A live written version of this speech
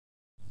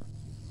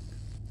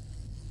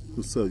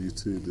What's up,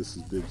 YouTube? This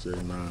is Big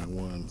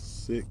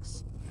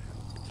J916,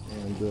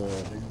 and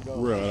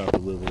we're out at the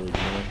river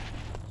again.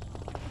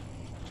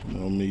 You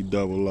know, me,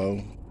 Double O.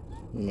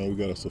 You know, we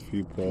got us a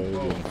few pros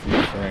and a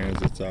few friends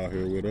that's out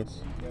here with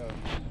us.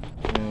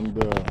 And,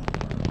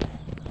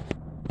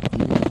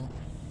 you know,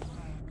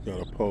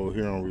 got a pole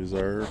here on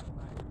reserve.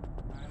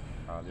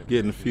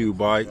 Getting a few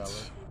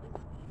bites.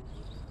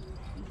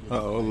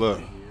 Uh-oh,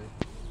 look.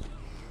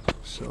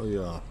 Show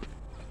y'all.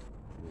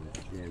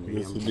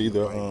 This would be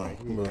the,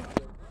 look.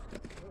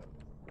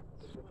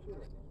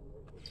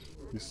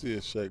 You see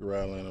it shake,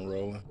 rattling, and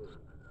rolling.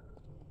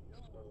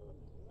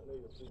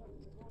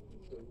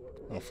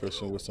 I'm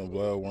fishing with some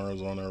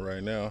bloodworms on there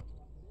right now.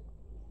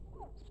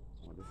 Well,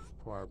 this is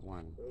part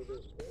 1.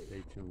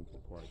 Stay tuned for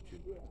part 2.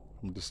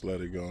 I'm just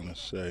let it go and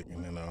shake,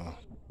 and then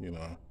you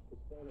know,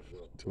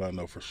 till I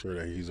know for sure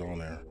that he's on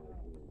there.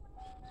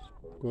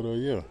 But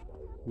yeah,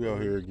 we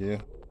out here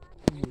again.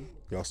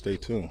 Y'all stay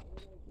tuned.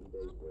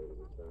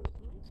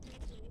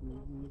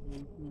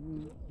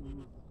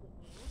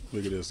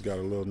 Look at this, got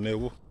a little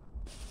nibble.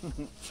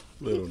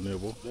 Little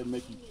nibble. That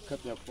make you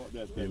cut that part.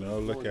 You know,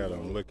 look at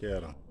him, look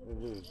at him.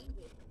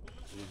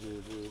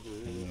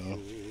 You know,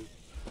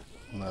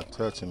 I'm not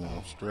touching him,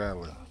 I'm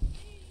straddling.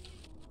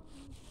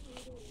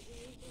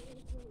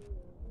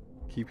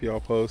 Keep y'all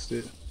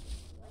posted.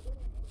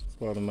 It's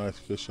a lot of nice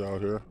fish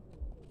out here.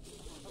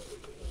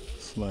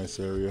 It's a nice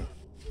area.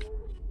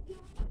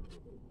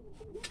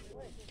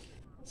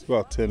 It's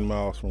about 10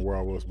 miles from where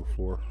I was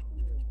before.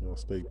 Y'all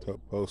stay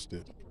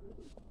posted.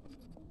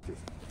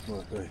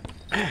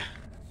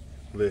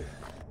 Man,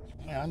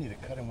 I need to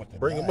cut him with the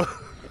Bring knife. him up.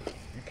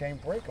 You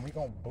can't break him. He's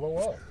going to blow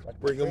up. Like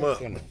Bring him up.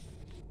 Center.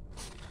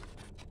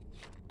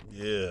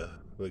 Yeah,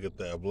 look at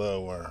that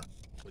bloodworm.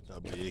 Look how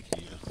big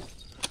he is.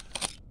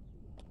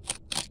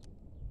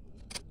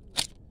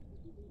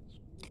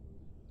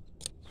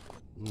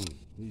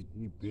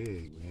 He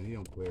big, man. He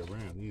don't play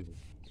around either.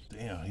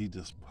 Damn, he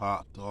just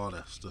popped. All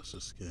that stuff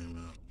just came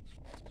out.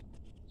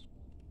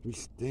 He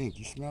stink.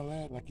 You smell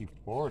that? Like he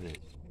farted.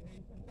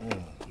 All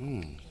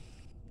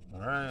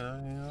right,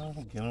 you know,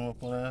 get him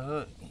up on that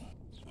hook.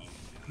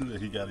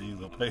 He gotta use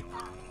a paper.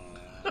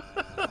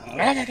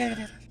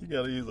 You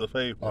gotta use a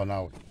paper. Oh,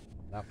 no.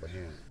 Not for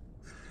him.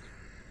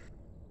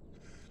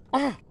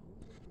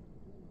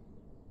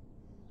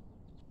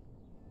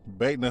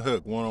 Bait and the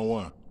hook,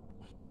 one-on-one.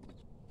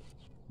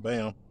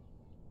 Bam.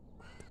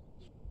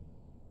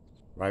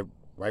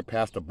 Right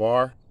past the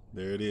bar.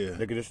 There it is.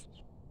 Look at this.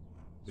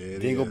 There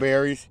it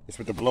Dingleberries. It's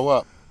with the blow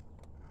up.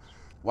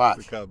 Watch.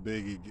 Look how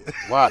big he gets.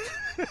 Watch.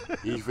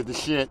 He's for the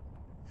shit.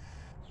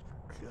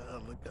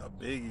 God, look how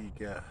big he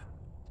got.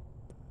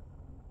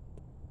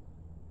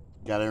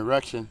 Got an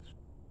erection.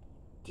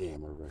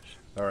 Damn erection.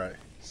 All right,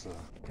 so.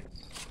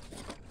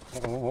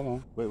 Hold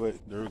on.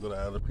 Wait. There we go, the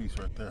other piece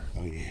right there.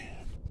 Oh, yeah.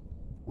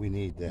 We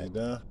need You that.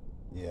 done?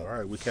 Yeah. All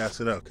right, we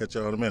cast it out. Catch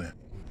y'all in a minute.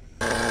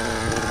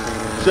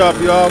 What's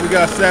up, y'all? We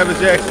got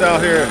Savage X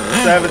out here.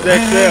 Savage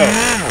XL.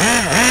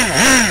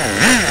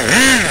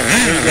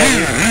 Here we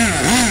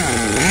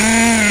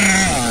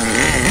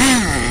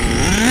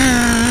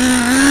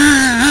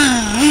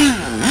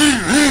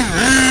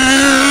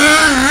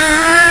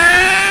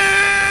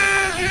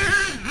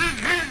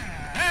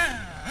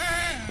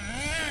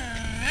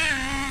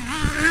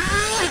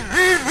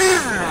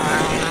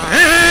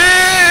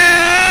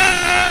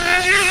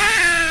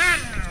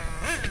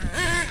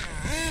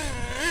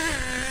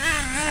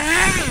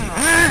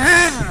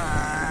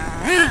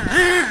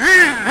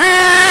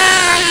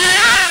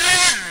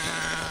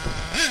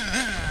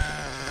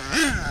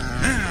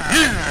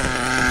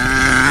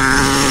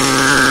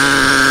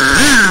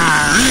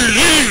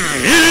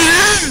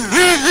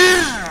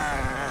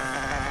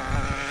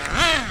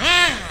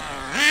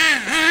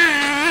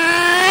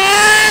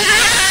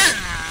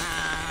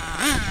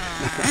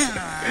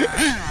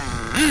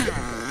go.